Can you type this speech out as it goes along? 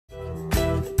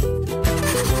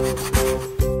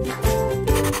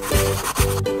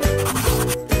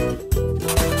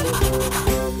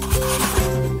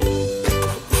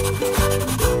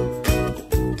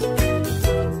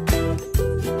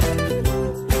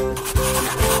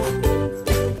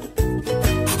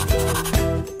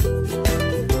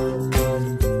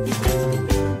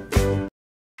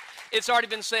It's already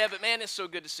been said, but man, it's so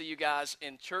good to see you guys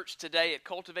in church today at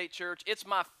Cultivate Church. It's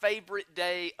my favorite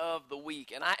day of the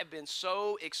week, and I have been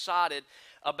so excited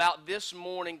about this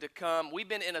morning to come. We've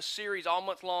been in a series all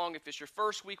month long. If it's your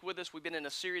first week with us, we've been in a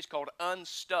series called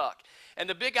UNstuck. And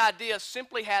the big idea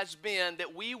simply has been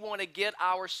that we want to get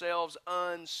ourselves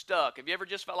unstuck. Have you ever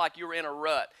just felt like you were in a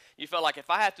rut? You felt like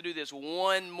if I have to do this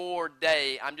one more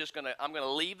day, I'm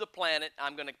gonna leave the planet.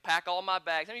 I'm gonna pack all my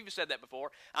bags. How many of you said that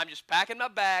before? I'm just packing my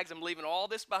bags. I'm leaving all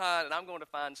this behind, and I'm going to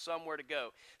find somewhere to go.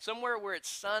 Somewhere where it's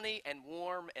sunny and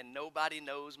warm and nobody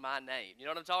knows my name. You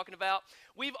know what I'm talking about?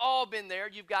 We've all been there.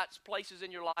 You've got places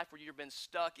in your life where you've been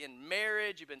stuck in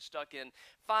marriage. You've been stuck in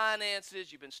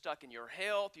finances. You've been stuck in your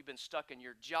health. You've been stuck in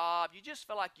your job. You just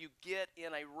feel like you get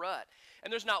in a rut.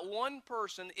 And there's not one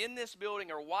person in this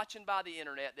building or watching by the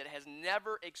internet that has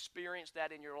never experienced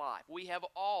that in your life. We have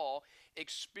all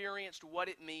experienced what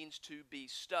it means to be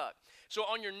stuck. So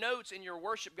on your notes in your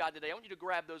worship guide today, I want you to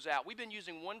grab those out. We've been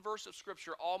using one verse of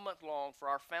Scripture all month long for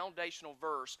our foundational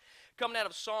verse, coming out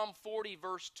of Psalm 40,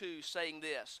 verse 2, saying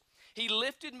this: He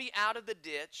lifted me out of the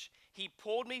ditch. He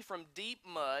pulled me from deep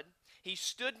mud. He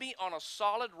stood me on a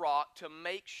solid rock to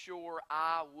make sure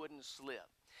I wouldn't slip.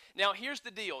 Now, here's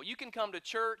the deal. You can come to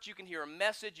church, you can hear a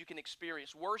message, you can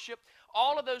experience worship.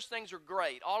 All of those things are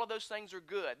great. All of those things are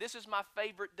good. This is my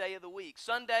favorite day of the week.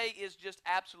 Sunday is just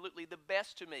absolutely the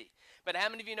best to me. But how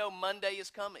many of you know Monday is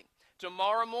coming?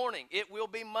 Tomorrow morning, it will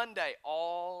be Monday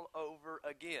all over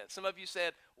again. Some of you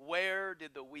said, where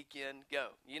did the weekend go?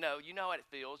 You know how it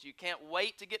feels. You can't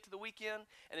wait to get to the weekend,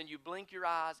 and then you blink your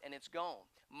eyes, and it's gone.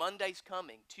 Monday's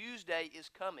coming. Tuesday is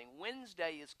coming.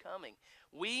 Wednesday is coming.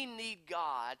 We need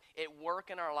God at work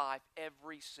in our life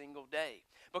every single day.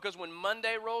 Because when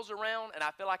Monday rolls around and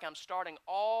I feel like I'm starting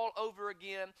all over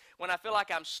again, when I feel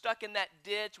like I'm stuck in that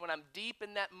ditch, when I'm deep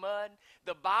in that mud,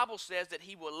 the Bible says that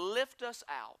He will lift us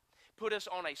out, put us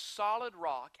on a solid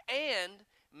rock, and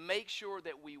make sure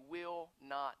that we will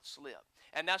not slip.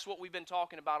 And that's what we've been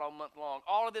talking about all month long.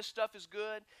 All of this stuff is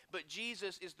good, but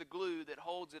Jesus is the glue that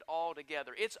holds it all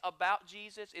together. It's about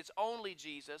Jesus. It's only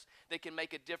Jesus that can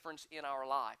make a difference in our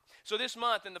life. So this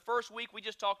month, in the first week, we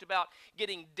just talked about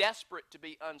getting desperate to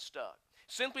be unstuck.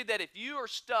 Simply that if you are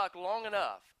stuck long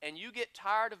enough and you get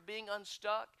tired of being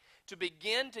unstuck, to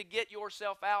begin to get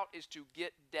yourself out is to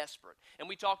get desperate. And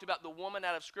we talked about the woman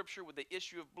out of Scripture with the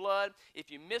issue of blood.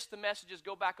 If you missed the messages,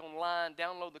 go back online,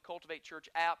 download the Cultivate Church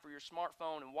app for your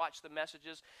smartphone and watch the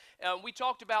messages. We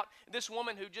talked about this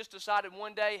woman who just decided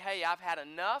one day, hey, I've had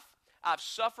enough. I've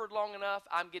suffered long enough.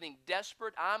 I'm getting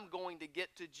desperate. I'm going to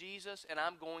get to Jesus, and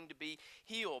I'm going to be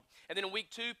healed. And then in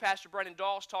week 2, Pastor Brandon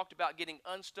Dawes talked about getting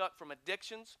unstuck from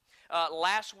addictions.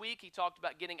 Last week, he talked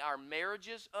about getting our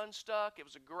marriages unstuck. It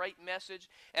was a great message.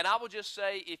 And I will just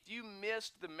say, if you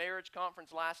missed the marriage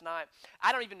conference last night,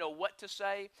 I don't even know what to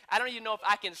say. I don't even know if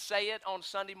I can say it on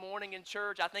Sunday morning in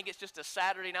church. I think it's just a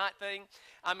Saturday night thing.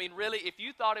 I mean, really, if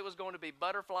you thought it was going to be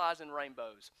butterflies and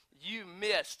rainbows, you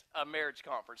missed a marriage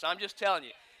conference. I'm just telling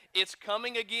you. It's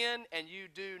coming again, and you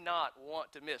do not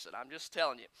want to miss it. I'm just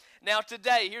telling you. Now,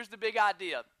 today, here's the big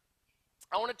idea.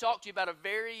 I want to talk to you about a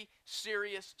very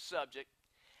serious subject.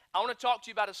 I want to talk to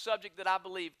you about a subject that I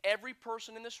believe every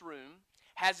person in this room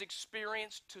has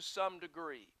experienced to some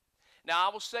degree. Now,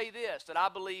 I will say this, that I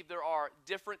believe there are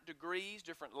different degrees,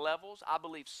 different levels. I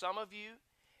believe some of you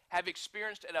have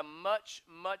experienced at a much,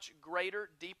 much greater,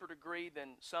 deeper degree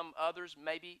than some others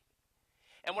maybe.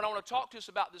 And what I want to talk to us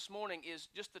about this morning is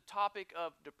just the topic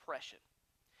of depression.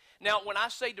 Now, when I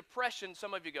say depression,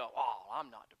 some of you go, oh, I'm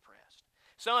not depressed.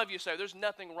 Some of you say, there's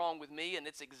nothing wrong with me, and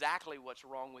it's exactly what's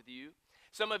wrong with you.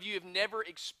 Some of you have never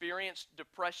experienced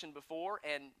depression before,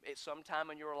 and at some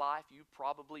time in your life, you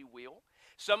probably will.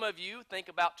 Some of you think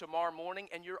about tomorrow morning,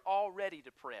 and you're already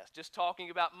depressed, just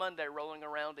talking about Monday rolling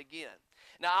around again.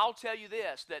 Now, I'll tell you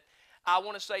this, that I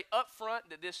want to say up front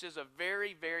that this is a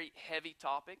very, very heavy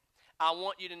topic. I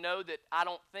want you to know that I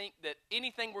don't think that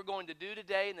anything we're going to do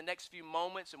today in the next few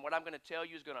moments and what I'm going to tell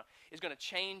you is going to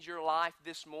change your life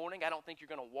this morning. I don't think you're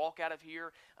going to walk out of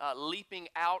here leaping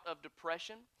out of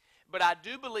depression. But I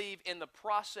do believe in the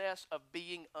process of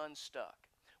being unstuck.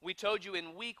 We told you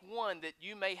in week 1 that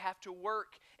you may have to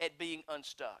work at being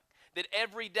unstuck. That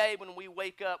every day when we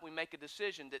wake up, we make a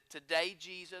decision that today,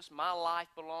 Jesus, my life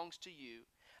belongs to you.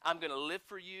 I'm going to live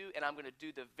for you, and I'm going to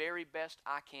do the very best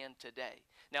I can today.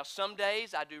 Now, some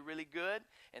days I do really good,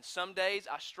 and some days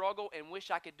I struggle and wish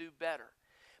I could do better.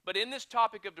 But in this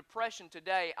topic of depression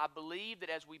today, I believe that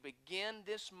as we begin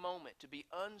this moment to be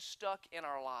unstuck in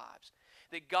our lives,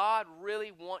 that God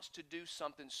really wants to do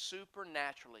something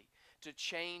supernaturally to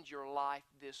change your life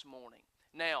this morning.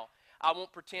 Now, I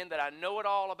won't pretend that I know it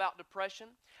all about depression.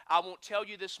 I won't tell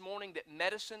you this morning that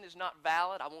medicine is not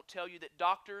valid. I won't tell you that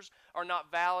doctors are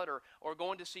not valid or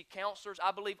going to see counselors.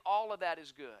 I believe all of that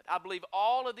is good. I believe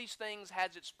all of these things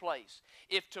has its place.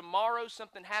 If tomorrow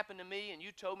something happened to me and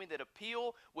you told me that a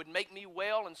pill would make me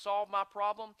well and solve my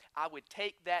problem, I would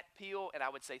take that pill and I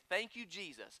would say, thank you,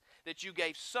 Jesus, that you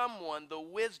gave someone the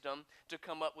wisdom to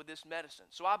come up with this medicine.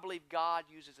 So I believe God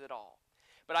uses it all.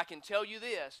 But I can tell you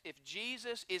this, if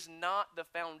Jesus is not the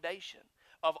foundation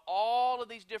of all of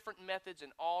these different methods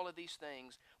and all of these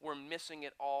things, we're missing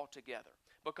it all together.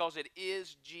 Because it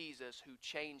is Jesus who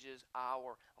changes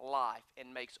our life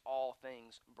and makes all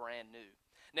things brand new.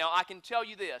 Now, I can tell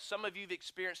you this. Some of you have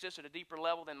experienced this at a deeper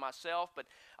level than myself, but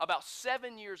about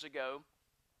 7 years ago,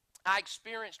 I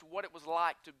experienced what it was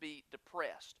like to be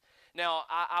depressed. Now,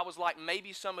 I was like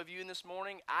maybe some of you in this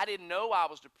morning. I didn't know I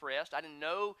was depressed. I didn't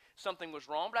know something was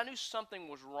wrong, but I knew something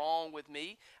was wrong with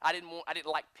me. I didn't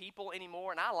like people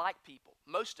anymore, and I like people.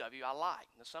 Most of you I like.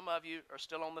 Now, some of you are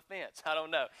still on the fence. I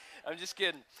don't know. I'm just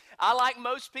kidding. I like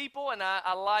most people, and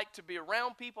I like to be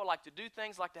around people. I like to do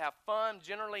things, like to have fun.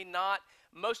 Generally not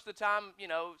most of the time,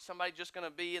 somebody just going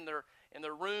to be in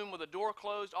their room with the door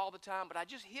closed all the time. But I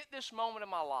just hit this moment in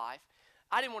my life.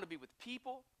 I didn't want to be with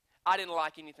people. I didn't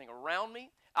like anything around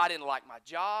me. I didn't like my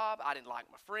job. I didn't like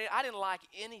my friend. I didn't like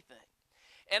anything.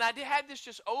 And I had this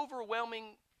just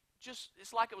overwhelming,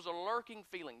 it's like it was a lurking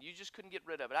feeling. You just couldn't get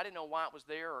rid of it. I didn't know why it was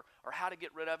there or how to get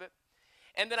rid of it.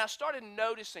 And then I started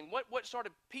noticing, what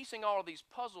started piecing all of these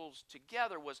puzzles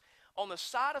together was on the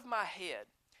side of my head,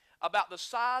 about the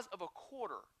size of a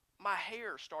quarter, my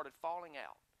hair started falling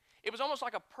out. It was almost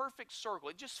like a perfect circle.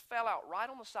 It just fell out right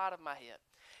on the side of my head.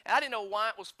 And I didn't know why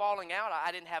it was falling out.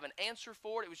 I didn't have an answer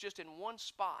for it. It was just in one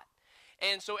spot.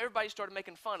 And so everybody started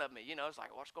making fun of me. It's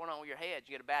like, what's going on with your head?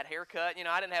 You get a bad haircut?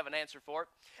 I didn't have an answer for it.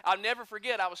 I'll never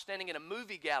forget, I was standing in a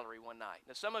movie gallery one night.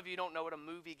 Now, some of you don't know what a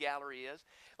movie gallery is.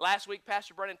 Last week,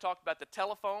 Pastor Brennan talked about the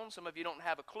telephone. Some of you don't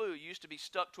have a clue. You used to be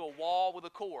stuck to a wall with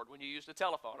a cord when you used a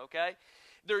telephone, okay?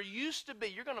 There used to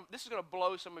be, this is going to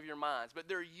blow some of your minds, but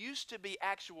there used to be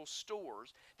actual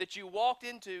stores that you walked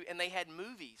into and they had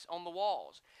movies on the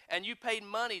walls. And you paid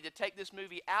money to take this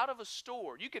movie out of a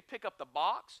store. You could pick up the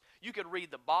box. You could read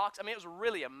the box. I mean, it was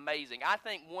really amazing. I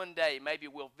think one day maybe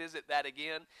we'll visit that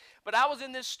again. But I was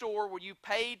in this store where you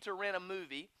paid to rent a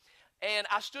movie. And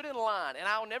I stood in line, and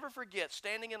I'll never forget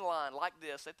standing in line like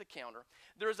this at the counter.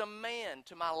 There's a man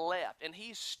to my left, and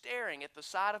he's staring at the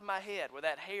side of my head where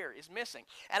that hair is missing.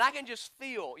 And I can just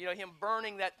feel, him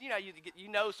burning that,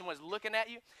 someone's looking at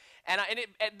you. And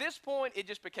at this point, it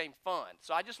just became fun.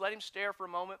 So I just let him stare for a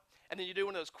moment, and then you do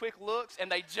one of those quick looks,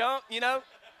 and they jump,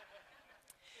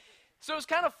 So it was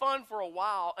kind of fun for a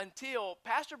while until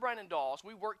Pastor Brandon Dawes,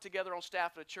 we worked together on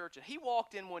staff at a church, and he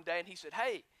walked in one day, and he said,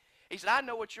 hey, I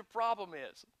know what your problem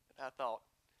is. And I thought,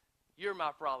 you're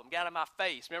my problem. Get out of my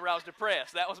face. Remember, I was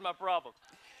depressed. That was my problem.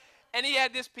 And he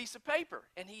had this piece of paper.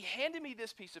 And he handed me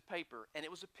this piece of paper, and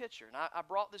it was a picture. And I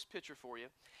brought this picture for you.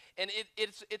 And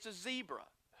it's a zebra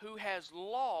who has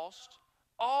lost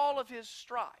all of his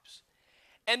stripes.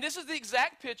 And this is the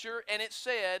exact picture, and it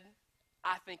said,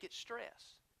 I think it's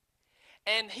stress.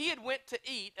 And he had went to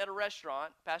eat at a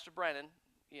restaurant. Pastor Brandon,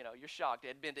 you're shocked. He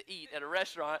had been to eat at a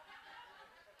restaurant.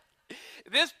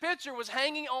 This picture was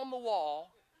hanging on the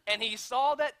wall, and he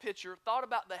saw that picture, thought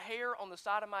about the hair on the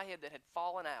side of my head that had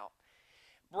fallen out,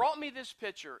 brought me this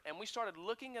picture, and we started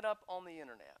looking it up on the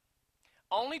internet,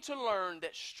 only to learn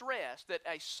that stress, that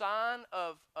a sign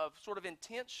of sort of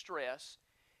intense stress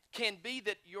can be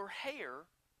that your hair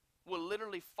will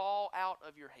literally fall out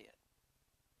of your head.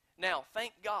 Now,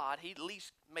 thank God, he at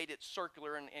least made it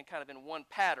circular and kind of in one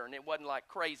pattern. It wasn't like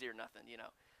crazy or nothing,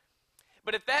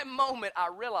 But at that moment, I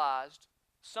realized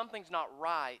something's not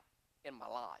right in my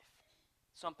life.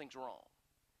 Something's wrong.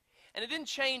 And it didn't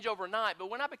change overnight, but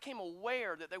when I became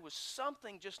aware that there was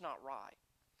something just not right,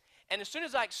 and as soon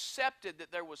as I accepted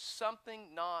that there was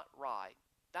something not right,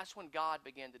 that's when God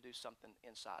began to do something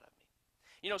inside of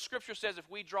me. Scripture says if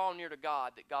we draw near to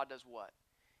God, that God does what?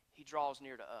 He draws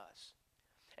near to us.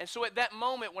 And so at that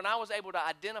moment, when I was able to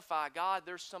identify, God,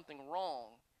 there's something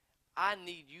wrong, I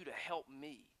need you to help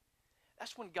me.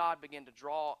 That's when God began to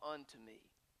draw unto me,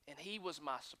 and he was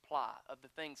my supply of the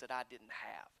things that I didn't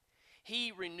have.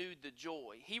 He renewed the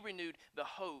joy. He renewed the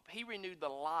hope. He renewed the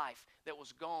life that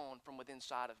was gone from within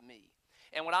inside of me.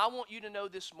 And what I want you to know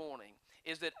this morning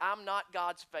is that I'm not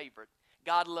God's favorite.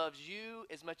 God loves you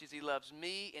as much as he loves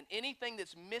me, and anything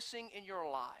that's missing in your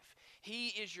life, he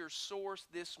is your source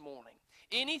this morning.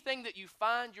 Anything that you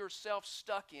find yourself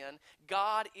stuck in,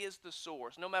 God is the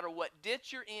source. No matter what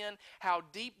ditch you're in, how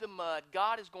deep the mud,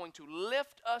 God is going to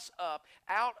lift us up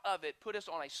out of it, put us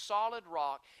on a solid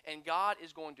rock, and God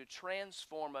is going to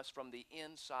transform us from the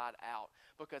inside out,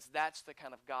 because that's the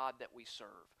kind of God that we serve.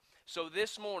 So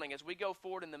this morning, as we go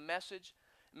forward in the message,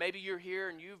 maybe you're here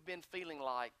and you've been feeling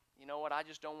like, you know what, I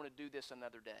just don't want to do this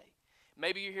another day.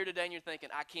 Maybe you're here today and you're thinking,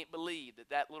 I can't believe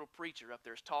that little preacher up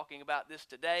there is talking about this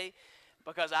today,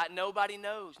 because nobody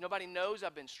knows. Nobody knows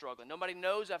I've been struggling. Nobody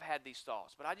knows I've had these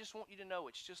thoughts. But I just want you to know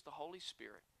it's just the Holy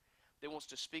Spirit that wants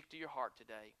to speak to your heart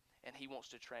today, and He wants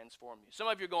to transform you. Some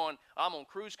of you are going, I'm on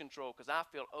cruise control because I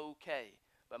feel okay.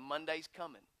 But Monday's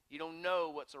coming. You don't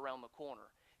know what's around the corner.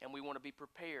 And we want to be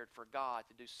prepared for God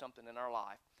to do something in our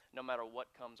life, no matter what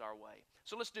comes our way.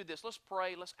 So let's do this. Let's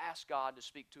pray. Let's ask God to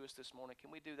speak to us this morning. Can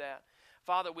we do that?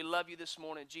 Father, we love you this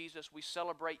morning. Jesus, we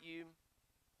celebrate you.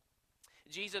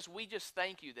 Jesus, we just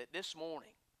thank you that this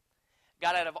morning,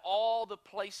 God, out of all the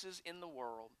places in the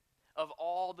world, of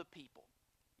all the people,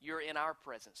 you're in our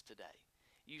presence today.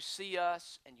 You see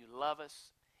us and you love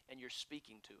us and you're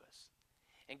speaking to us.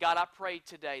 And God, I pray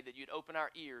today that you'd open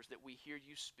our ears, that we hear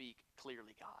you speak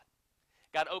clearly, God.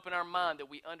 God, open our mind that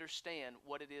we understand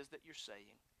what it is that you're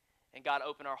saying. And God,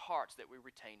 open our hearts that we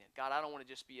retain it. God, I don't want to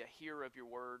just be a hearer of your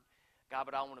word, God,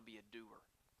 but I want to be a doer.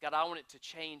 God, I want it to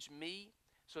change me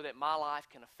so that my life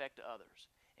can affect others.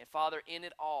 And Father, in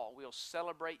it all, we'll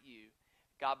celebrate you,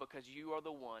 God, because you are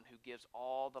the one who gives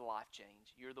all the life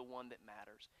change. You're the one that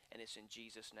matters, and it's in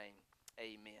Jesus' name.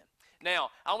 Amen. Now,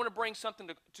 I want to bring something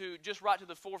to just right to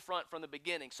the forefront from the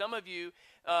beginning. Some of you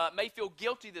may feel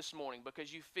guilty this morning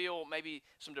because you feel maybe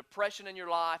some depression in your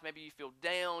life. Maybe you feel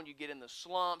down, you get in the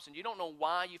slumps, and you don't know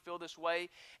why you feel this way.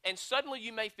 And suddenly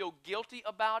you may feel guilty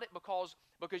about it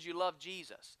because you love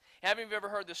Jesus. Haven't you ever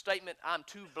heard the statement, I'm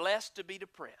too blessed to be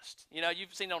depressed? You know,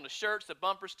 you've seen it on the shirts, the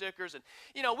bumper stickers, and,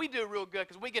 you know, we do real good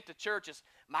because we get to church, it's,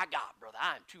 my God, brother,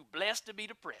 I'm too blessed to be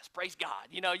depressed. Praise God.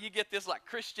 You know, you get this like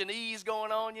Christianese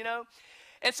going on, you know.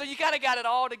 And so you kind of got it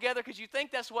all together because you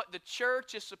think that's what the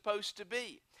church is supposed to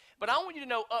be. But I want you to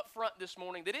know up front this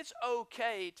morning that it's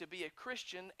okay to be a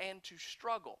Christian and to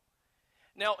struggle.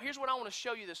 Now, here's what I want to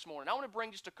show you this morning. I want to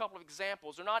bring just a couple of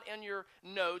examples. They're not in your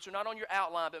notes, they're not on your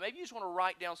outline, but maybe you just want to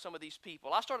write down some of these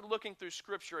people. I started looking through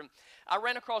Scripture, and I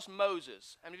ran across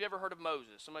Moses. Have you ever heard of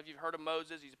Moses? Some of you have heard of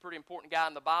Moses. He's a pretty important guy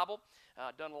in the Bible,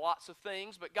 done lots of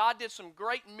things, but God did some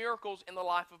great miracles in the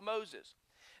life of Moses.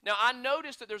 Now, I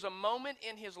noticed that there's a moment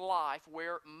in his life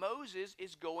where Moses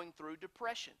is going through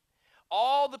depression.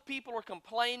 All the people are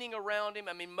complaining around him.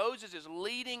 I mean, Moses is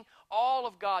leading all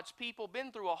of God's people,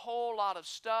 been through a whole lot of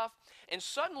stuff. And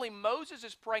suddenly Moses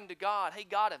is praying to God, hey,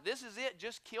 God, if this is it,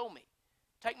 just kill me.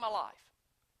 Take my life.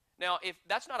 Now, if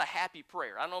that's not a happy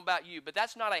prayer, I don't know about you, but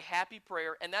that's not a happy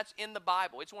prayer, and that's in the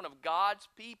Bible. It's one of God's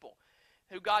people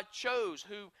who God chose,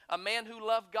 a man who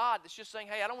loved God that's just saying,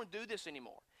 hey, I don't want to do this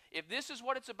anymore. If this is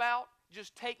what it's about,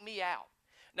 just take me out.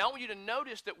 Now, I want you to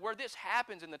notice that where this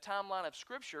happens in the timeline of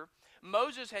Scripture,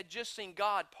 Moses had just seen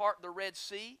God part the Red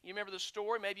Sea. You remember the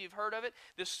story? Maybe you've heard of it.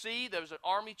 The sea, there was an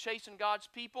army chasing God's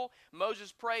people.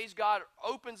 Moses prays, God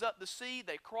opens up the sea.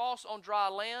 They cross on dry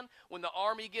land. When the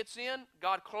army gets in,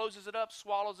 God closes it up,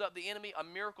 swallows up the enemy. A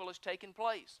miracle has taken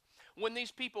place. When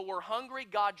these people were hungry,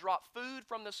 God dropped food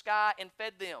from the sky and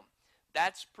fed them.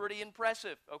 That's pretty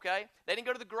impressive, okay? They didn't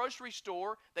go to the grocery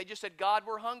store. They just said, God,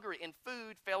 we're hungry, and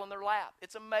food fell in their lap.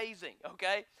 It's amazing,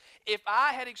 okay? If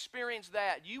I had experienced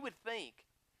that, you would think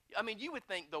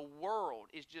the world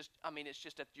is just, it's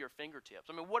just at your fingertips.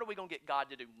 What are we going to get God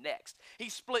to do next?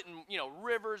 He's splitting,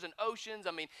 rivers and oceans.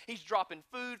 He's dropping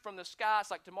food from the sky. It's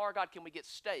like, tomorrow, God, can we get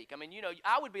steak?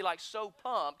 I would be like so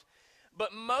pumped.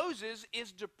 But Moses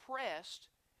is depressed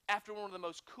after one of the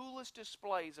most coolest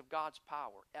displays of God's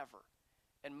power ever.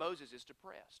 And Moses is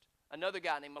depressed. Another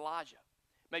guy named Elijah.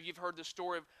 Maybe you've heard the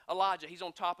story of Elijah. He's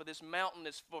on top of this mountain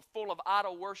that's full of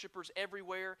idol worshipers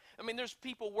everywhere. There's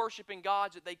people worshiping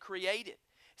gods that they created.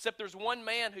 Except there's one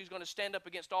man who's going to stand up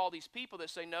against all these people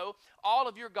that say, no, all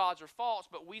of your gods are false,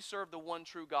 but we serve the one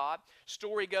true God.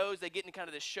 Story goes, they get in kind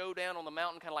of this showdown on the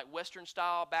mountain, kind of like Western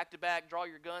style, back-to-back, draw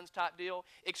your guns type deal.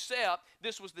 Except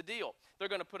this was the deal. They're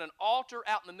going to put an altar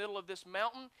out in the middle of this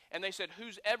mountain, and they said,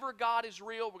 whoever God is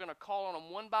real, we're going to call on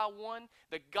them one by one.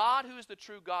 The God who is the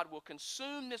true God will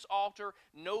consume this altar.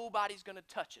 Nobody's going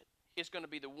to touch it. It's going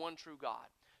to be the one true God.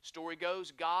 Story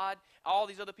goes, God, all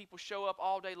these other people show up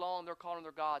all day long. They're calling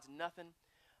their gods nothing.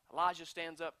 Elijah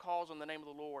stands up, calls on the name of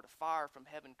the Lord. A fire from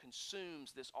heaven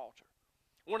consumes this altar.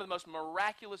 One of the most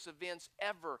miraculous events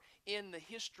ever in the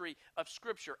history of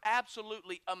Scripture.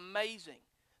 Absolutely amazing.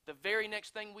 The very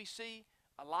next thing we see,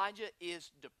 Elijah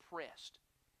is depressed.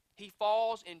 He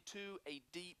falls into a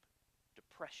deep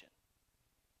depression.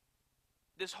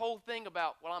 This whole thing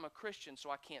about, well, I'm a Christian, so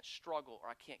I can't struggle or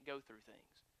I can't go through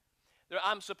things.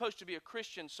 I'm supposed to be a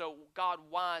Christian, so God,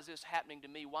 why is this happening to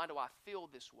me? Why do I feel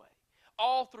this way?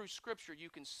 All through Scripture, you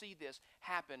can see this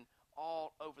happen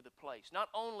all over the place. Not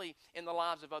only in the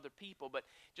lives of other people, but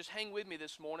just hang with me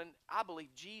this morning. I believe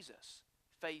Jesus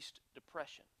faced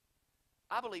depression.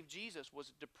 I believe Jesus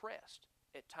was depressed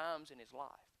at times in his life.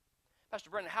 Pastor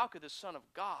Brendan, how could the Son of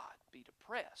God be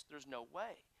depressed? There's no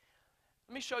way.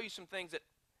 Let me show you some things that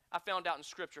I found out in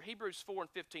Scripture. Hebrews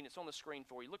 4:15, it's on the screen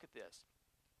for you. Look at this.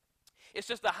 It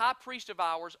says, the high priest of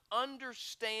ours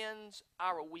understands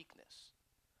our weakness.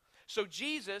 So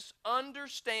Jesus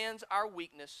understands our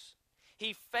weakness.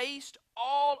 He faced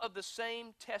all of the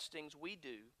same testings we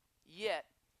do, yet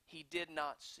he did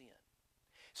not sin.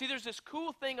 See, there's this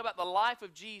cool thing about the life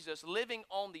of Jesus living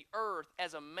on the earth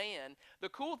as a man. The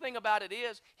cool thing about it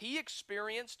is he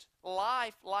experienced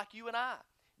life like you and I.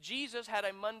 Jesus had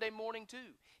a Monday morning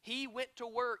too. He went to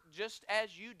work just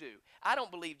as you do. I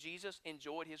don't believe Jesus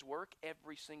enjoyed his work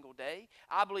every single day.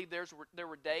 I believe there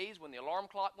were days when the alarm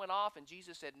clock went off and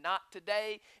Jesus said, not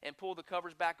today, and pulled the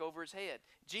covers back over his head.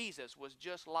 Jesus was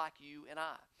just like you and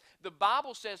I. The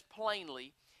Bible says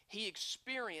plainly, he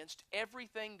experienced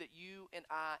everything that you and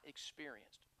I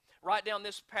experienced. Write down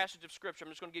this passage of Scripture.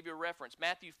 I'm just going to give you a reference.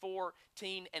 Matthew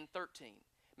 14 and 13.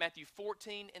 Matthew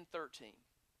 14 and 13.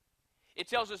 It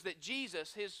tells us that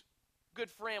Jesus, his good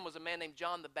friend, was a man named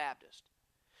John the Baptist,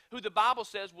 who the Bible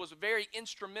says was very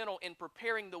instrumental in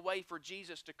preparing the way for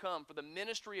Jesus to come, for the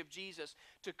ministry of Jesus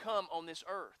to come on this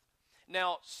earth.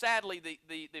 Now, sadly,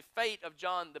 the fate of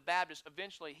John the Baptist,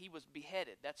 eventually he was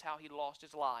beheaded. That's how he lost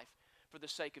his life for the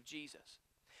sake of Jesus.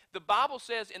 The Bible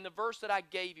says in the verse that I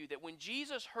gave you that when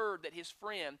Jesus heard that his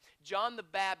friend John the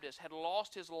Baptist had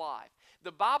lost his life,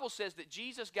 the Bible says that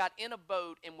Jesus got in a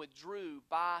boat and withdrew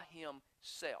by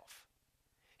himself.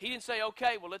 He didn't say,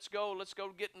 okay, well, let's go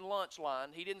get in lunch line.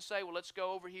 He didn't say, well, let's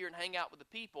go over here and hang out with the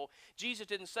people. Jesus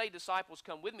didn't say, disciples,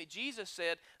 come with me. Jesus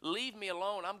said, leave me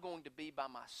alone. I'm going to be by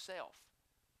myself.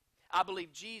 I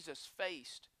believe Jesus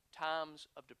faced times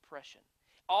of depression.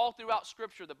 All throughout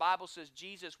Scripture, the Bible says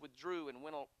Jesus withdrew and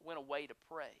went away to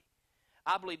pray.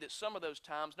 I believe that some of those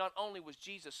times, not only was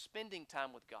Jesus spending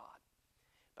time with God,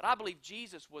 but I believe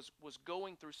Jesus was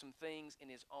going through some things in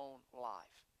his own life.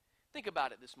 Think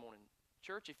about it this morning,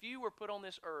 church. If you were put on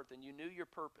this earth and you knew your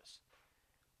purpose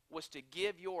was to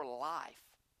give your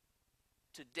life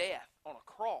to death on a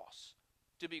cross,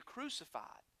 to be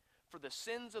crucified for the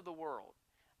sins of the world,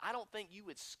 I don't think you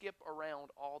would skip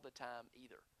around all the time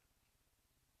either.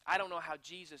 I don't know how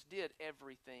Jesus did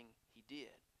everything he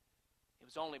did. It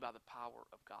was only by the power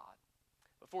of God.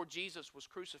 Before Jesus was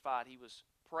crucified, he was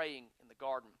praying in the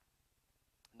garden.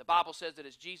 And the Bible says that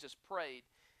as Jesus prayed,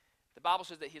 the Bible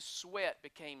says that his sweat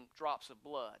became drops of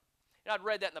blood. And I'd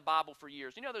read that in the Bible for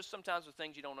years. You know, there's sometimes the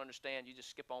things you don't understand, you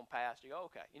just skip on past. You go,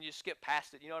 okay, and you just skip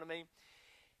past it, you know what I mean?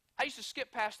 I used to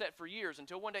skip past that for years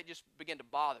until one day it just began to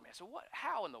bother me. I said, what?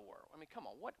 How in the world? I mean, come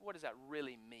on, what does that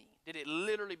really mean? Did it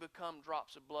literally become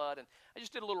drops of blood? And I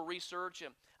just did a little research,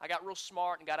 and I got real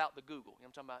smart and got out the Google. You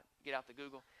know what I'm talking about? Get out the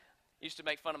Google. I used to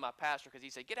make fun of my pastor because he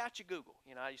said, get out your Google.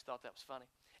 You know, I just thought that was funny.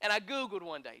 And I Googled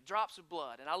one day, drops of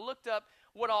blood, and I looked up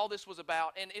what all this was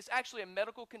about, and it's actually a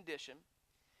medical condition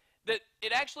that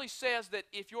it actually says that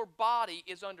if your body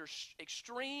is under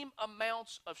extreme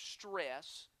amounts of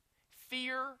stress,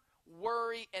 fear,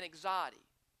 worry, and anxiety,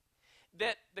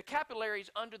 that the capillaries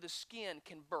under the skin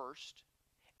can burst,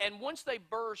 and once they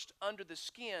burst under the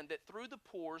skin, that through the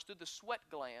pores, through the sweat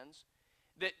glands,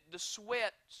 that the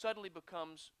sweat suddenly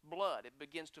becomes blood. It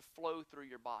begins to flow through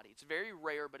your body. It's very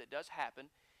rare, but it does happen.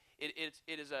 It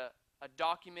is a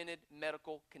documented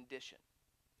medical condition.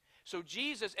 So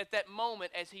Jesus, at that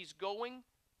moment, as he's going,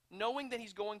 knowing that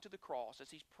he's going to the cross, as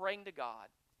he's praying to God,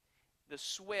 the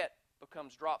sweat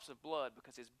becomes drops of blood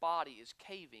because his body is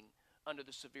caving under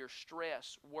the severe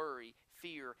stress, worry,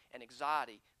 fear, and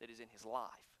anxiety that is in his life.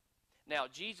 Now,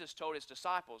 Jesus told his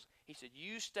disciples, he said,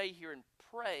 you stay here and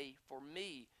pray for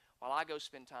me while I go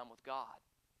spend time with God.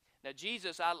 Now,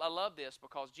 Jesus, I love this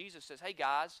because Jesus says, hey,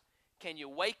 guys, can you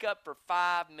wake up for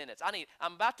 5 minutes?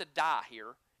 I'm about to die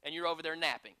here, and you're over there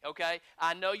napping, okay?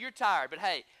 I know you're tired, but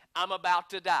hey, I'm about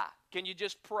to die. Can you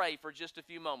just pray for just a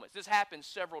few moments? This happens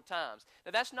several times.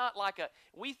 Now, that's not like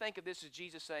we think of this as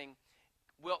Jesus saying,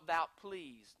 wilt thou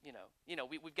please,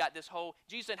 we've got this whole,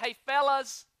 Jesus said, hey,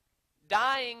 fellas,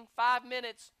 dying 5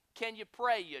 minutes, can you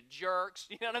pray, you jerks?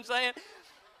 You know what I'm saying?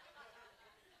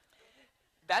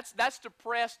 That's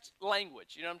depressed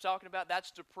language. You know what I'm talking about?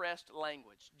 That's depressed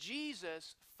language.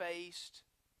 Jesus faced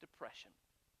depression.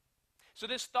 So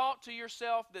this thought to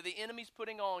yourself that the enemy's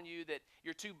putting on you, that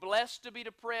you're too blessed to be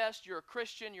depressed, you're a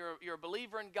Christian, you're a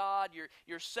believer in God,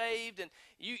 you're saved, and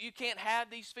you can't have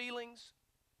these feelings,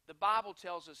 the Bible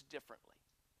tells us differently.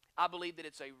 I believe that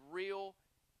it's a real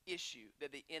issue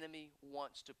that the enemy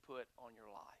wants to put on your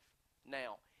life.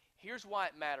 Now, here's why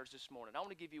it matters this morning. I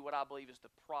want to give you what I believe is the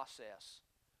process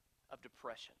of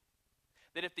depression.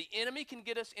 That if the enemy can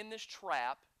get us in this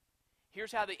trap,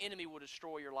 here's how the enemy will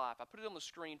destroy your life. I put it on the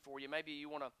screen for you. Maybe you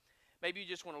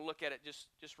just want to look at it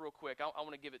just real quick. I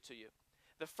want to give it to you.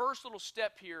 The first little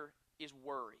step here is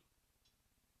worry.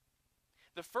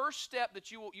 The first step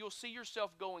that you'll see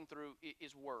yourself going through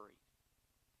is worry.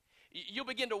 You'll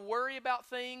begin to worry about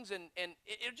things, and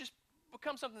it'll just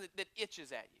become something that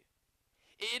itches at you.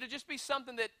 It'll just be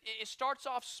something that it starts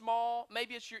off small.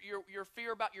 Maybe it's your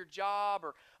fear about your job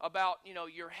or about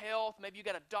your health. Maybe you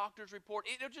got a doctor's report.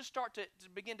 It'll just start to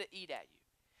begin to eat at you.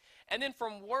 And then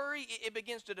from worry, it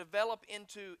begins to develop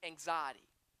into anxiety.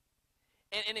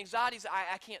 And anxiety is,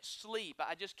 I can't sleep.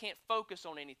 I just can't focus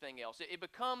on anything else. It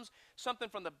becomes something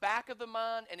from the back of the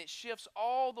mind, and it shifts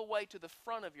all the way to the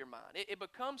front of your mind. It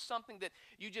becomes something that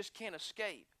you just can't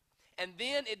escape. And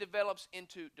then it develops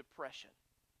into depression.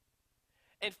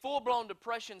 And full-blown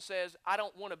depression says, I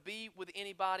don't want to be with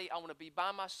anybody. I want to be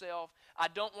by myself. I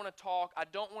don't want to talk. I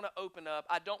don't want to open up.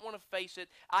 I don't want to face it.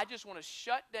 I just want to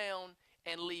shut down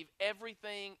and leave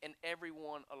everything and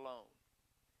everyone alone.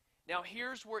 Now,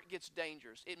 here's where it gets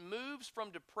dangerous. It moves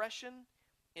from depression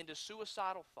into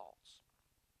suicidal thoughts.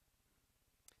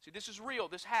 See, this is real.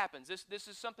 This happens. This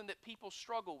is something that people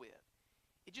struggle with.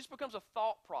 It just becomes a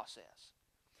thought process.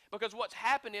 Because what's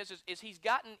happened is he's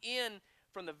gotten in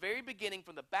from the very beginning,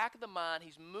 from the back of the mind.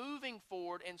 He's moving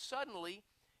forward, and suddenly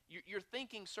you're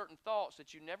thinking certain thoughts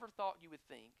that you never thought you would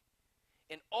think.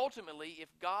 And ultimately, if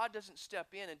God doesn't step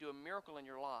in and do a miracle in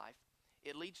your life,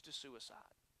 it leads to suicide.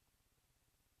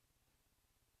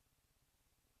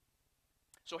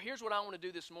 So here's what I want to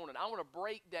do this morning. I want to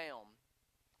break down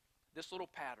this little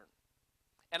pattern.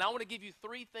 And I want to give you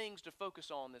 3 things to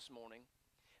focus on this morning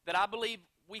that I believe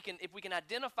if we can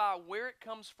identify where it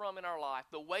comes from in our life,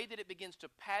 the way that it begins to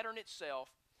pattern itself,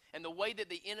 and the way that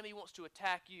the enemy wants to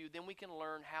attack you, then we can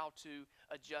learn how to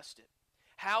adjust it.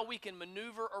 How we can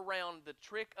maneuver around the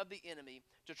trick of the enemy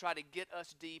to try to get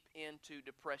us deep into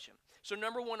depression. So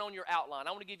number 1 on your outline,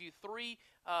 I want to give you 3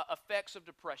 effects of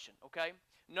depression, okay?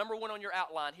 Number 1 on your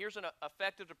outline, here's an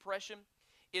effect of depression,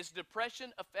 is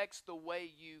depression affects the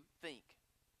way you think.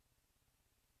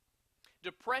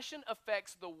 Depression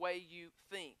affects the way you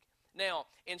think. Now,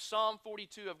 in Psalm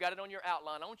 42, I've got it on your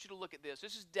outline. I want you to look at this.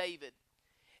 This is David.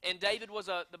 And David was,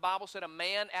 the Bible said, a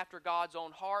man after God's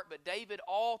own heart. But David,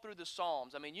 all through the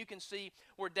Psalms, I mean, you can see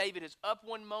where David is up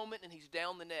one moment and he's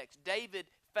down the next. David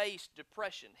faced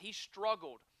depression. He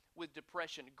struggled with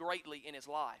depression greatly in his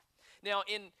life. Now,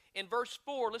 in verse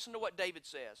 4, listen to what David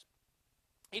says.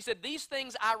 He said, "These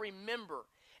things I remember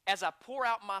as I pour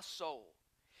out my soul.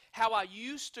 How I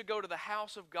used to go to the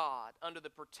house of God under the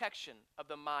protection of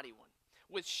the Mighty One,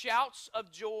 with shouts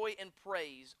of joy and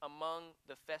praise among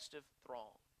the festive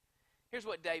throng." Here's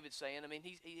what David's saying. I mean,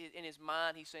 in his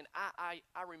mind, he's saying, I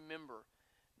remember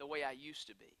the way I used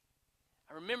to be.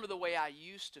 I remember the way I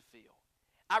used to feel.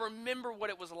 I remember what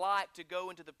it was like to go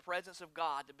into the presence of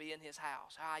God, to be in His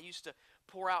house, how I used to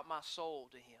pour out my soul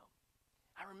to Him.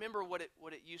 I remember what it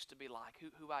used to be like,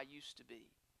 who I used to be.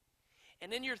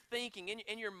 And then you're thinking,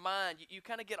 in your mind, you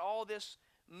kind of get all this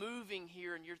moving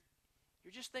here, and you're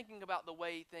just thinking about the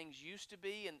way things used to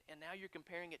be, and now you're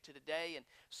comparing it to today, and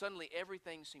suddenly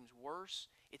everything seems worse.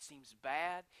 It seems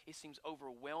bad. It seems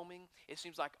overwhelming. It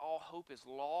seems like all hope is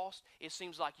lost. It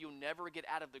seems like you'll never get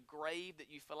out of the grave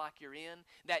that you feel like you're in,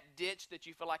 that ditch that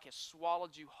you feel like has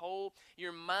swallowed you whole.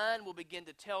 Your mind will begin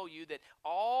to tell you that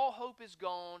all hope is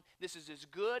gone. This is as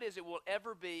good as it will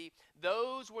ever be.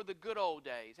 Those were the good old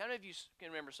days. How many of you can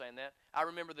remember saying that? I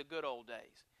remember the good old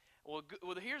days. Well,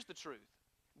 here's the truth.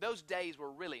 Those days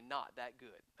were really not that good.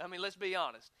 I mean, let's be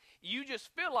honest. You just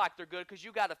feel like they're good because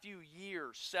you got a few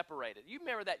years separated. You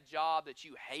remember that job that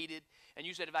you hated, and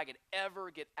you said, if I could ever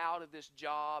get out of this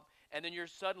job, and then you're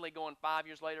suddenly going 5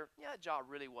 years later, yeah, that job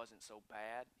really wasn't so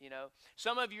bad, you know.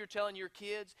 Some of you are telling your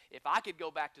kids, if I could go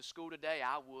back to school today,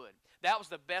 I would. That was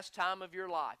the best time of your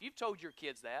life. You've told your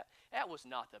kids that. That was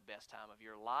not the best time of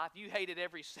your life. You hated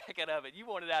every second of it. You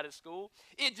wanted out of school.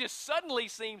 It just suddenly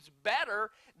seems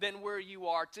better than where you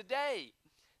are today.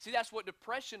 See, that's what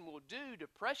depression will do.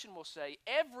 Depression will say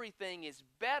everything is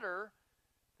better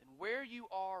than where you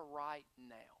are right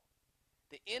now.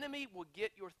 The enemy will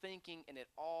get your thinking, and it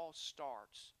all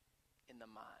starts in the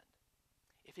mind.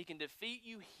 If he can defeat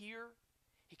you here,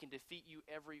 he can defeat you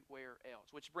everywhere else.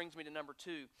 Which brings me to number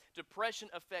 2. Depression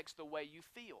affects the way you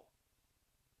feel.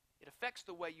 It affects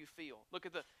the way you feel. Look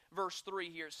at the verse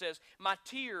 3 here. It says, "My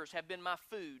tears have been my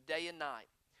food day and night,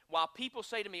 while people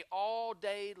say to me all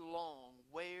day long,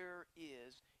 'Where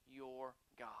is your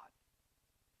God?'"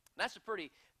 That's a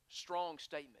pretty strong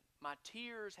statement. My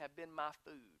tears have been my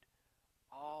food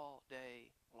all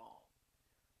day long.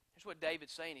 Here's what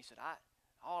David's saying. He said,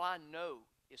 all I know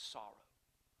is sorrow.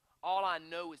 All I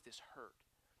know is this hurt.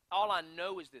 All I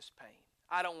know is this pain.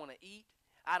 I don't want to eat.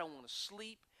 I don't want to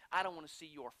sleep. I don't want to see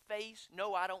your face.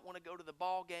 No, I don't want to go to the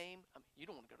ball game. I mean, you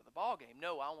don't want to go to the ball game.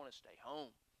 No, I want to stay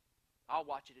home. I'll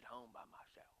watch it at home by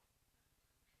myself.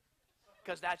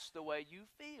 Because that's the way you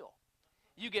feel.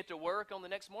 You get to work on the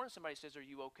next morning, somebody says, "Are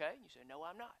you okay?" You say, "No,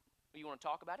 I'm not." "You want to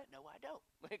talk about it?" "No, I don't."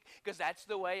 Because that's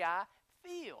the way I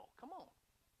feel. Come on.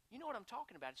 You know what I'm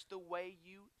talking about. It's the way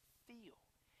you feel.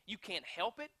 You can't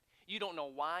help it. You don't know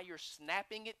why you're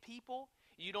snapping at people.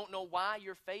 You don't know why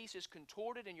your face is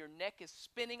contorted and your neck is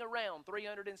spinning around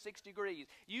 360 degrees.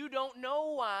 You don't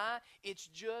know why. It's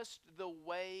just the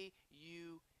way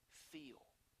you feel.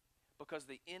 Because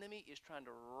the enemy is trying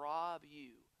to rob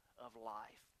you of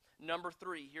life. Number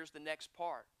 3, here's the next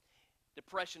part.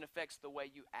 Depression affects the way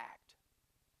you act.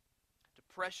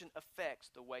 Depression affects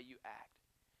the way you act.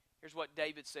 Here's what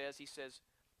David says. He says,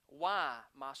 "Why,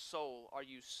 my soul, are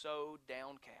you so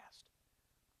downcast?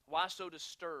 Why so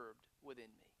disturbed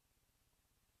within me?"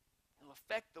 It'll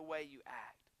affect the way you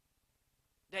act.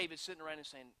 David's sitting around and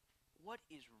saying, "What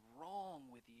is wrong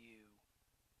with you?"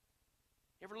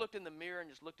 You ever looked in the mirror and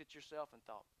just looked at yourself and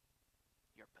thought,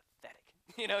 "You're pathetic"?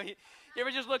 You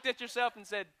ever just looked at yourself and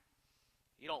said,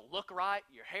 "You don't look right,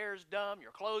 your hair's dumb,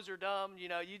 your clothes are dumb."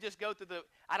 You just go through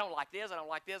I don't like this, I don't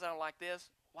like this, I don't like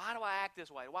this. Why do I act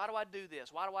this way? Why do I do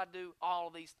this? Why do I do all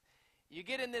of these? You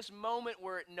get in this moment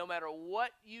where no matter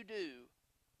what you do,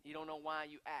 you don't know why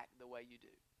you act the way you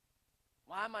do.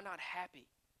 Why am I not happy?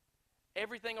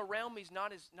 Everything around me is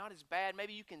not as bad.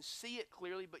 Maybe you can see it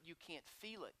clearly, but you can't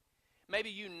feel it. Maybe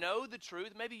you know the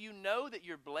truth. Maybe you know that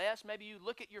you're blessed. Maybe you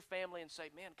look at your family and say,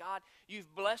 "Man, God,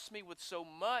 you've blessed me with so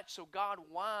much. So God,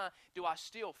 why do I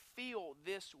still feel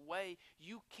this way?"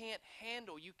 You can't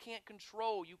handle, you can't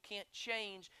control, you can't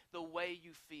change the way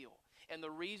you feel. And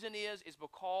the reason is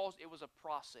because it was a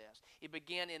process. It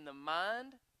began in the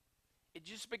mind. It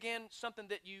just began something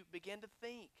that you began to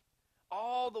think,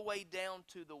 all the way down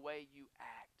to the way you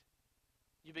act.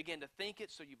 You begin to think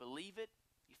it, so you believe it.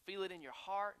 You feel it in your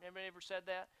heart. Anybody ever said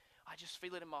that? "I just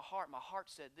feel it in my heart. My heart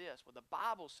said this." Well, the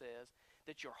Bible says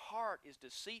that your heart is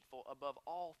deceitful above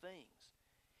all things.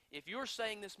 If you're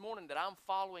saying this morning that I'm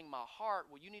following my heart,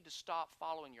 well, you need to stop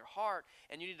following your heart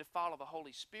and you need to follow the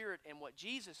Holy Spirit and what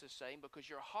Jesus is saying, because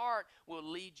your heart will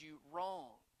lead you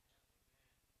wrong.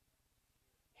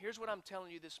 Here's what I'm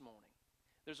telling you this morning.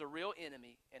 There's a real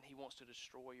enemy and he wants to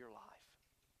destroy your life.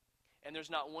 And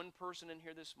there's not one person in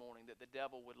here this morning that the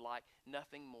devil would like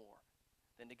nothing more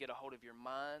than to get a hold of your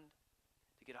mind,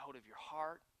 to get a hold of your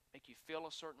heart, make you feel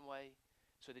a certain way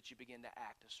so that you begin to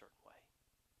act a certain way.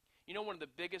 You know, one of the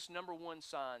biggest number 1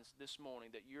 signs this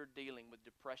morning that you're dealing with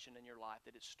depression in your life,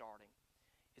 that it's starting,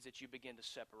 is that you begin to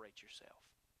separate yourself.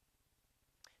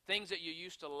 Things that you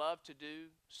used to love to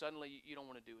do, suddenly you don't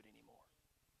want to do it anymore.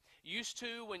 Used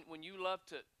to, when you loved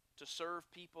to serve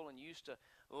people and used to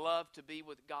love to be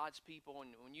with God's people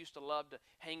and when you used to love to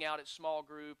hang out at small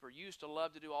group or used to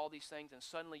love to do all these things, and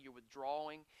suddenly you're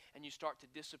withdrawing and you start to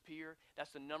disappear,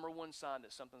 that's the number 1 sign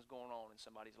that something's going on in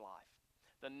somebody's life.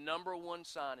 The number 1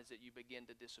 sign is that you begin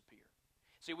to disappear.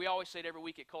 See, we always say it every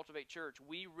week at Cultivate Church,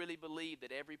 we really believe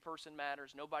that every person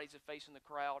matters. Nobody's a face in the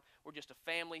crowd. We're just a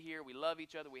family here. We love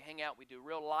each other. We hang out. We do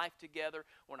real life together.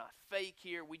 We're not fake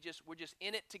here. We're just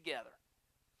in it together.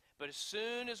 But as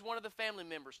soon as one of the family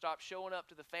members stops showing up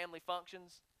to the family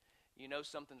functions, you know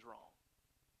something's wrong.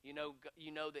 You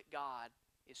know that God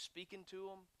is speaking to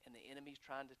them and the enemy's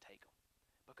trying to take them,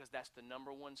 because that's the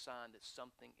number 1 sign that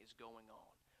something is going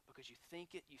on. Because you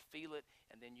think it, you feel it,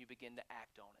 and then you begin to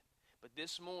act on it. But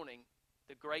this morning,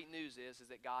 the great news is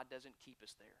that God doesn't keep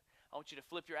us there. I want you to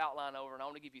flip your outline over, and I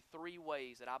want to give you 3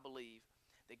 ways that I believe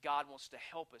that God wants to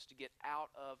help us to get out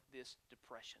of this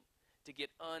depression, to get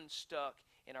unstuck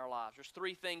in our lives. There's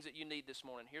 3 things that you need this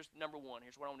morning. Here's number 1.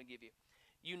 Here's what I want to give you.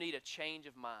 You need a change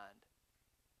of mind.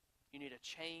 You need a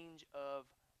change of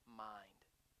mind.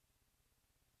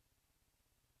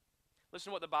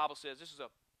 Listen to what the Bible says. This is a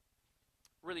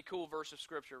Really cool verse of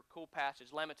Scripture, cool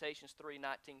passage. Lamentations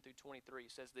 3:19 through 23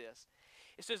 says this.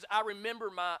 It says, I remember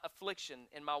my affliction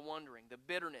and my wandering, the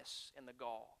bitterness and the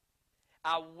gall.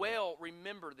 I well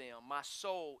remember them. My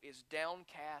soul is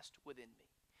downcast within me.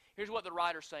 Here's what the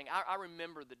writer's saying. I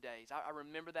remember the days. I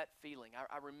remember that feeling.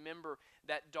 I remember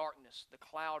that darkness, the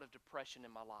cloud of depression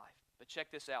in my life. But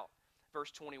check this out.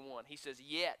 Verse 21. He says,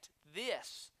 yet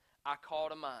this I call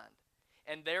to mind,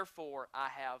 and therefore I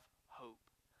have hope.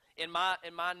 In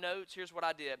my notes, here's what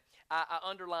I did. I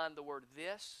underlined the word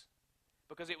this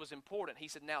because it was important. He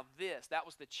said, now this. That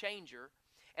was the changer.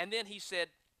 And then he said,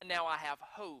 now I have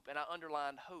hope. And I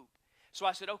underlined hope. So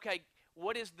I said, okay,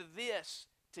 what is the this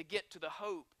to get to the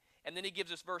hope? And then he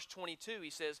gives us verse 22. He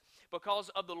says, because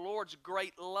of the Lord's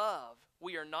great love,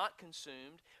 we are not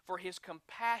consumed, for his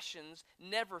compassions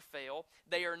never fail.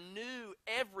 They are new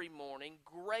every morning.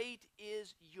 Great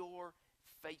is your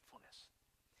faithfulness.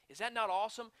 Is that not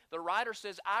awesome? The writer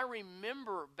says, I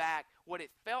remember back what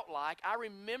it felt like. I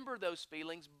remember those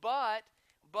feelings, but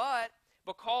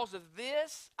because of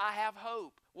this, I have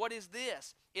hope. What is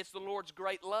this? It's the Lord's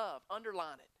great love.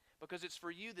 Underline it, because it's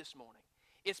for you this morning.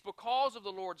 It's because of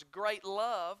the Lord's great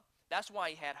love. That's why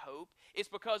he had hope. It's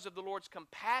because of the Lord's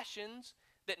compassions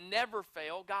that never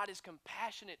fail. God is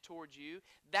compassionate towards you.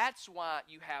 That's why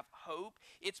you have hope.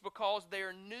 It's because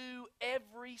they're new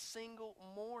every single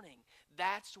morning.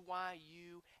 That's why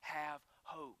you have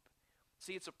hope.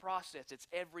 See, it's a process. It's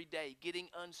every day, getting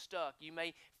unstuck. You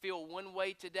may feel one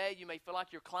way today. You may feel like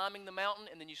you're climbing the mountain,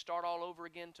 and then you start all over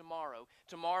again tomorrow.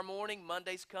 Tomorrow morning,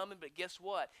 Monday's coming, but guess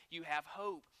what? You have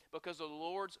hope because the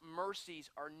Lord's mercies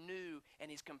are new, and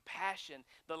his compassion,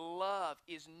 the love,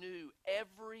 is new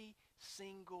every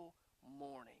single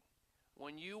morning.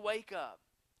 When you wake up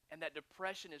and that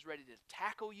depression is ready to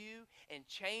tackle you and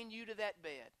chain you to that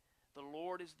bed, the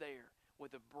Lord is there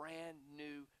with a brand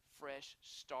new, fresh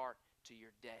start to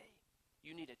your day.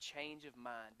 You need a change of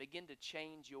mind. Begin to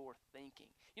change your thinking.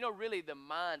 You know, really, the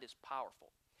mind is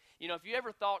powerful. You know, if you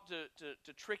ever thought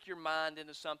to trick your mind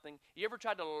into something, you ever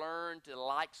tried to learn to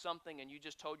like something and you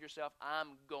just told yourself,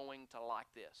 I'm going to like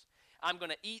this. I'm going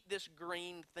to eat this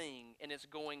green thing and it's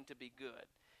going to be good.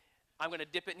 I'm going to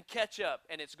dip it in ketchup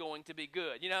and it's going to be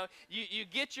good. You know, you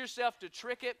get yourself to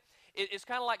trick it. It's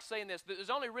kind of like saying this. There's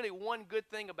only really one good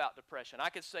thing about depression. I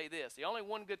could say this. The only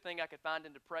one good thing I could find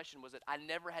in depression was that I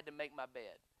never had to make my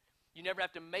bed. You never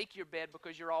have to make your bed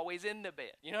because you're always in the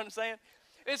bed. You know what I'm saying?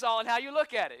 It's all in how you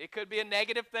look at it. It could be a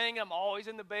negative thing. I'm always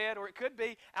in the bed. Or it could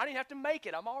be, I don't even have to make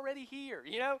it. I'm already here.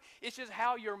 You know? It's just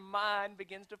how your mind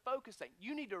begins to focus things.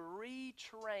 You need to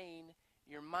retrain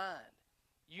your mind.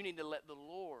 You need to let the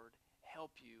Lord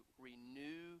help you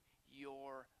renew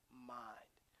your mind.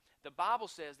 The Bible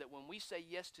says that when we say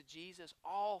yes to Jesus,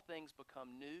 all things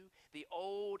become new. The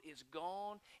old is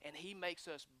gone, and he makes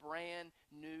us brand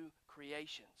new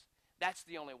creations. That's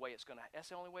the only way it's going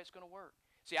to work.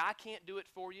 See, I can't do it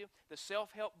for you. The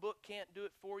self-help book can't do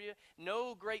it for you.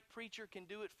 No great preacher can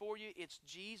do it for you. It's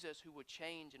Jesus who will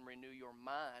change and renew your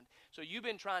mind. So you've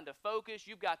been trying to focus.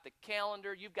 You've got the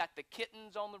calendar. You've got the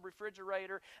kittens on the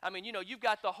refrigerator. I mean, you know, you've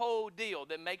got the whole deal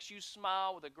that makes you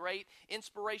smile with a great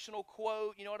inspirational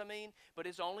quote. You know what I mean? But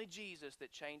it's only Jesus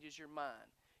that changes your mind.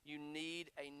 You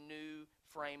need a new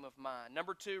frame of mind.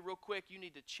 Number 2, real quick, you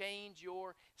need to change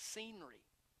your scenery.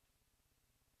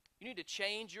 You need to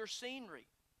change your scenery.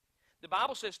 The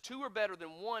Bible says 2 are better than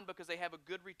 1 because they have a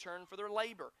good return for their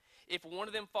labor. If one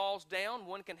of them falls down,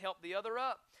 one can help the other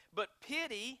up. But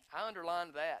pity, I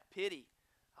underlined that, pity.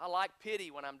 I like pity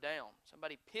when I'm down.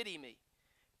 Somebody pity me.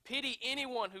 Pity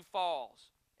anyone who falls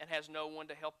and has no one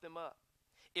to help them up.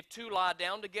 If 2 lie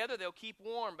down together, they'll keep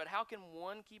warm. But how can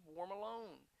one keep warm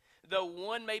alone? Though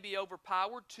one may be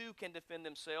overpowered, 2 can defend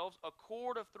themselves. A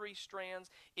cord of 3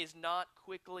 strands is not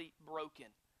quickly broken.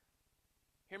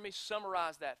 Hear me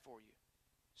summarize that for you.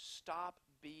 Stop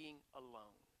being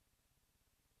alone.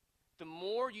 The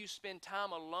more you spend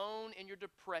time alone in your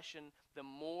depression, the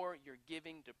more you're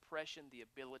giving depression the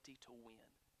ability to win.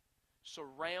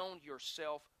 Surround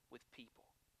yourself with people.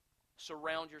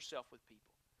 Surround yourself with people.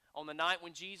 On the night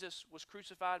when Jesus was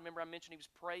crucified, remember I mentioned he was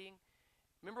praying?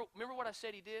 Remember what I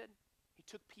said he did? He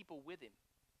took people with him.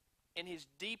 In his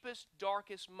deepest,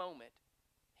 darkest moment,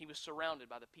 he was surrounded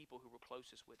by the people who were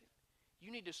closest with him.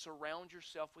 You need to surround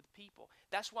yourself with people.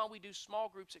 That's why we do small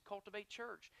groups at Cultivate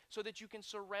Church, so that you can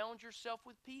surround yourself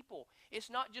with people.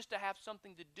 It's not just to have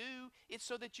something to do. It's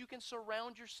so that you can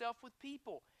surround yourself with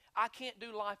people. I can't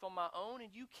do life on my own,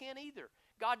 and you can't either.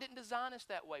 God didn't design us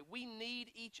that way. We need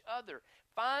each other.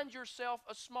 Find yourself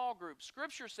a small group.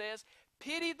 Scripture says,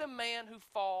 pity the man who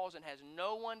falls and has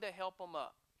no one to help him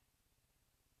up.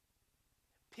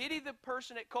 Pity the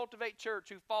person at Cultivate Church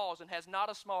who falls and has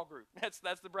not a small group. That's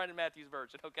the Brandon Matthews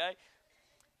version, okay?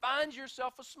 Find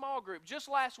yourself a small group. Just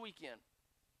last weekend,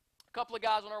 a couple of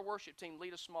guys on our worship team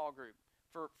lead a small group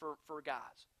for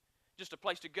guys. Just a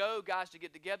place to go, guys to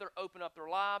get together, open up their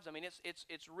lives. I mean,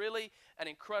 it's really an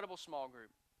incredible small group.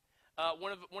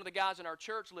 One of the guys in our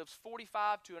church lives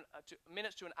 45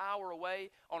 minutes to an hour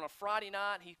away. On a Friday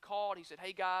night, he called. He said,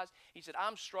 "Hey, guys," he said,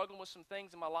 "I'm struggling with some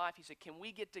things in my life." He said, "Can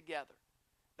we get together?"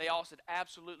 They all said,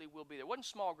 "Absolutely, we'll be there." It wasn't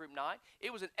small group night.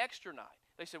 It was an extra night.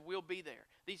 They said, "We'll be there."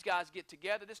 These guys get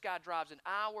together. This guy drives an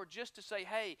hour just to say,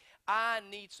 "Hey, I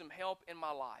need some help in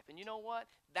my life." And you know what?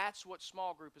 That's what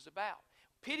small group is about.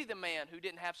 Pity the man who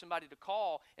didn't have somebody to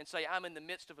call and say, "I'm in the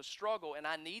midst of a struggle and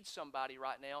I need somebody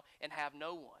right now," and have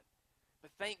no one.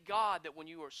 But thank God that when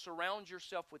you surround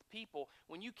yourself with people,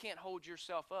 when you can't hold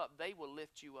yourself up, they will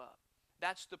lift you up.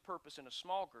 That's the purpose in a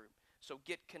small group. So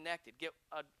get connected. Get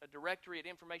a directory at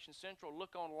Information Central.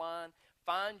 Look online.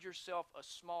 Find yourself a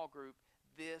small group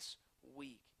this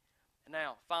week. And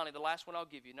now, finally, the last one I'll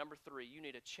give you, number 3, you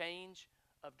need a change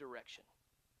of direction.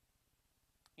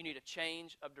 You need a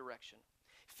change of direction.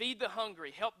 Feed the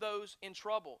hungry, help those in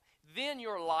trouble. Then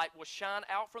your light will shine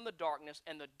out from the darkness,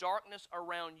 and the darkness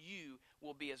around you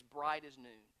will be as bright as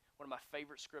noon. One of my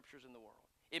favorite scriptures in the world.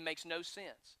 It makes no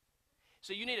sense.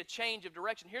 So you need a change of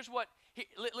direction.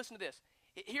 Listen to this.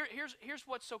 Here's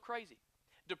what's so crazy.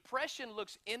 Depression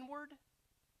looks inward.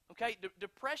 Okay?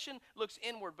 Depression looks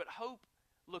inward, but hope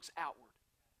looks outward.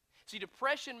 See,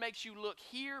 depression makes you look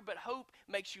here, but hope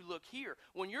makes you look here.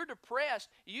 When you're depressed,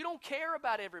 you don't care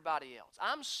about everybody else.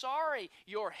 I'm sorry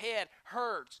your head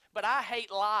hurts, but I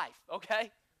hate life,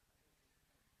 okay?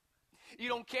 You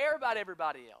don't care about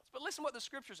everybody else. But listen what the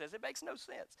scripture says. It makes no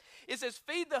sense. It says,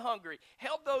 feed the hungry,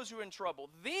 help those who are in trouble.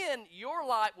 Then your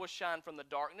light will shine from the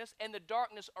darkness, and the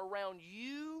darkness around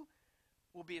you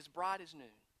will be as bright as noon.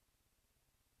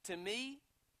 To me,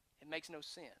 it makes no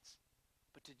sense.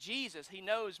 But to Jesus, he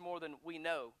knows more than we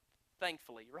know,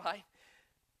 thankfully, right?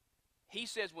 He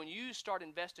says when you start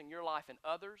investing your life in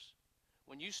others,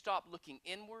 when you stop looking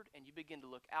inward and you begin to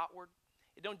look outward,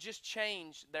 it don't just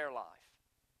change their life.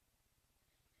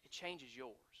 It changes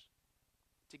yours.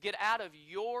 To get out of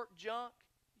your junk,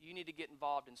 you need to get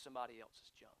involved in somebody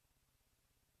else's junk.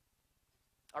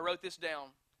 I wrote this down.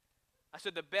 I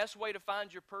said the best way to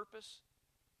find your purpose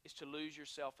is to lose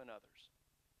yourself in others.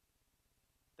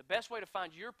 The best way to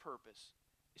find your purpose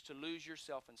is to lose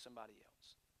yourself in somebody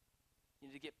else. You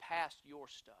need to get past your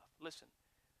stuff. Listen,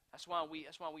 that's why we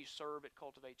serve at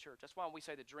Cultivate Church. That's why we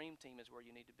say the dream team is where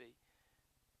you need to be.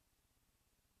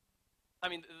 I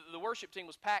mean, the worship team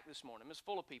was packed this morning. It was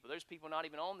full of people. There's people not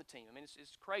even on the team. I mean,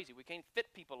 it's crazy. We can't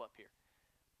fit people up here.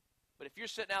 But if you're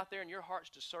sitting out there and your heart's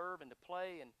to serve and to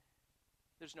play, and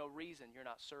there's no reason you're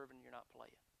not serving, you're not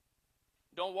playing.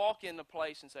 Don't walk in the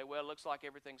place and say, well, it looks like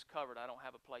everything's covered. I don't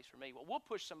have a place for me. Well, we'll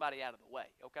push somebody out of the way,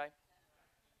 okay?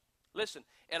 Listen,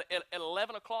 at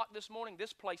 11 o'clock this morning,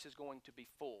 this place is going to be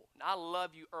full. And I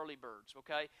love you early birds,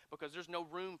 okay? Because there's no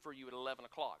room for you at 11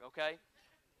 o'clock, okay?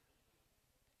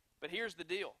 But here's the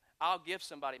deal. I'll give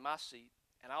somebody my seat,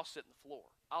 and I'll sit in the floor.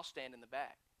 I'll stand in the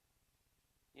back.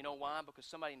 You know why? Because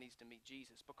somebody needs to meet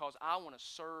Jesus. Because I want to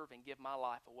serve and give my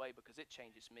life away because it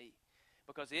changes me.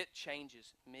 Because it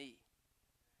changes me.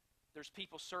 There's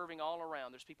people serving all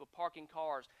around. There's people parking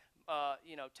cars,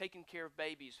 taking care of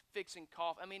babies, fixing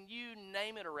coffee. I mean, you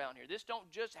name it around here. This don't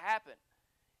just happen.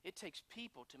 It takes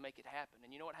people to make it happen.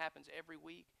 And you know what happens every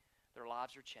week? Their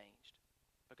lives are changed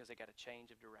because they got a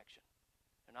change of direction.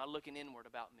 They're not looking inward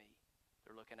about me.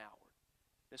 They're looking outward.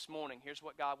 This morning, here's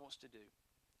what God wants to do.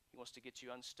 He wants to get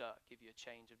you unstuck, give you a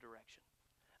change of direction.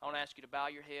 I want to ask you to bow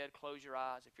your head, close your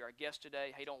eyes. If you're our guest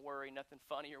today, hey, don't worry, nothing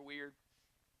funny or weird.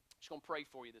 I'm just going to pray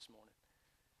for you this morning.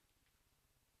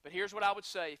 But here's what I would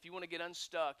say. If you want to get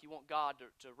unstuck, you want God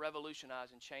to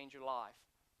revolutionize and change your life,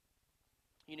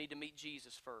 you need to meet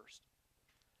Jesus first.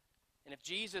 And if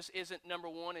Jesus isn't number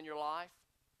one in your life,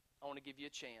 I want to give you a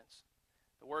chance.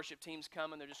 The worship team's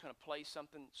coming. They're just going to play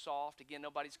something soft. Again,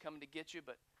 nobody's coming to get you,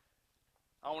 but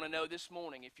I want to know this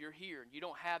morning, if you're here and you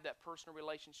don't have that personal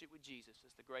relationship with Jesus,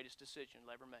 it's the greatest decision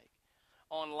you'll ever make.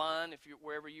 Online, if you're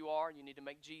wherever you are, you need to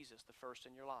make Jesus the first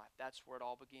in your life. That's where it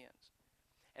all begins.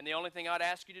 And the only thing I'd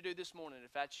ask you to do this morning,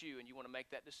 if that's you and you want to make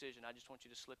that decision, I just want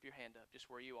you to slip your hand up just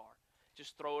where you are.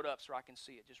 Just throw it up so I can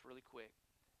see it just really quick.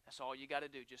 That's all you got to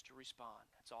do just to respond.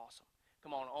 That's awesome.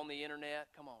 Come on the internet.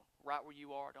 Come on, right where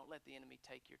you are. Don't let the enemy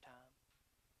take your time.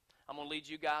 I'm going to lead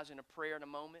you guys in a prayer in a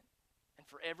moment. And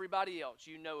for everybody else,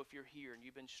 you know if you're here and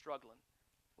you've been struggling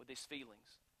with these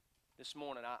feelings, this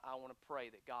morning I want to pray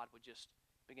that God would just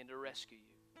begin to rescue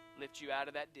you, lift you out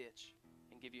of that ditch,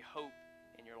 and and give you hope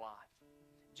in your life.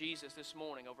 Jesus, this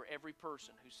morning, over every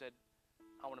person who said,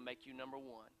 I want to make you number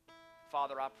one.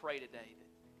 Father, I pray today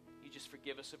that you just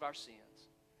forgive us of our sins.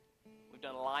 We've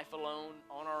done life alone,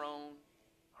 on our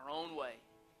own way.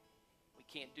 We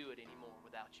can't do it anymore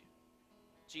without you.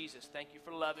 Jesus, thank you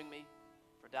for loving me,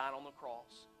 for dying on the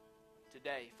cross.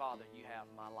 Today, Father, you have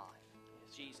my life.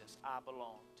 Jesus, I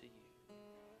belong to you.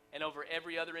 And over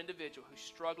every other individual who's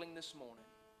struggling this morning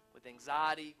with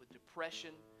anxiety, with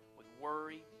depression, with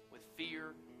worry, with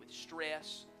fear, with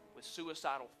stress, with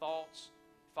suicidal thoughts,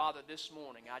 Father, this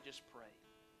morning I just pray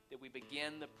that we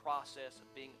begin the process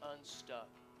of being unstuck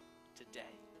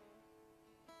today.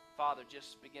 Father,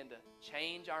 just begin to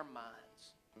change our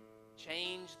minds,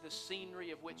 change the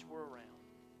scenery of which we're around.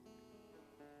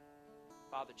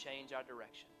 Father, change our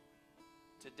direction.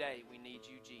 Today we need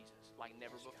you, Jesus, like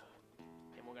never before.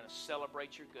 And we're going to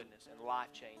celebrate your goodness and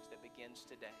life change that begins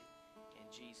today. In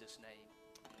Jesus' name,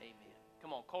 amen.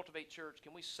 Come on, Cultivate Church,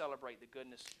 can we celebrate the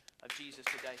goodness of Jesus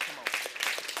today? Come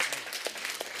on.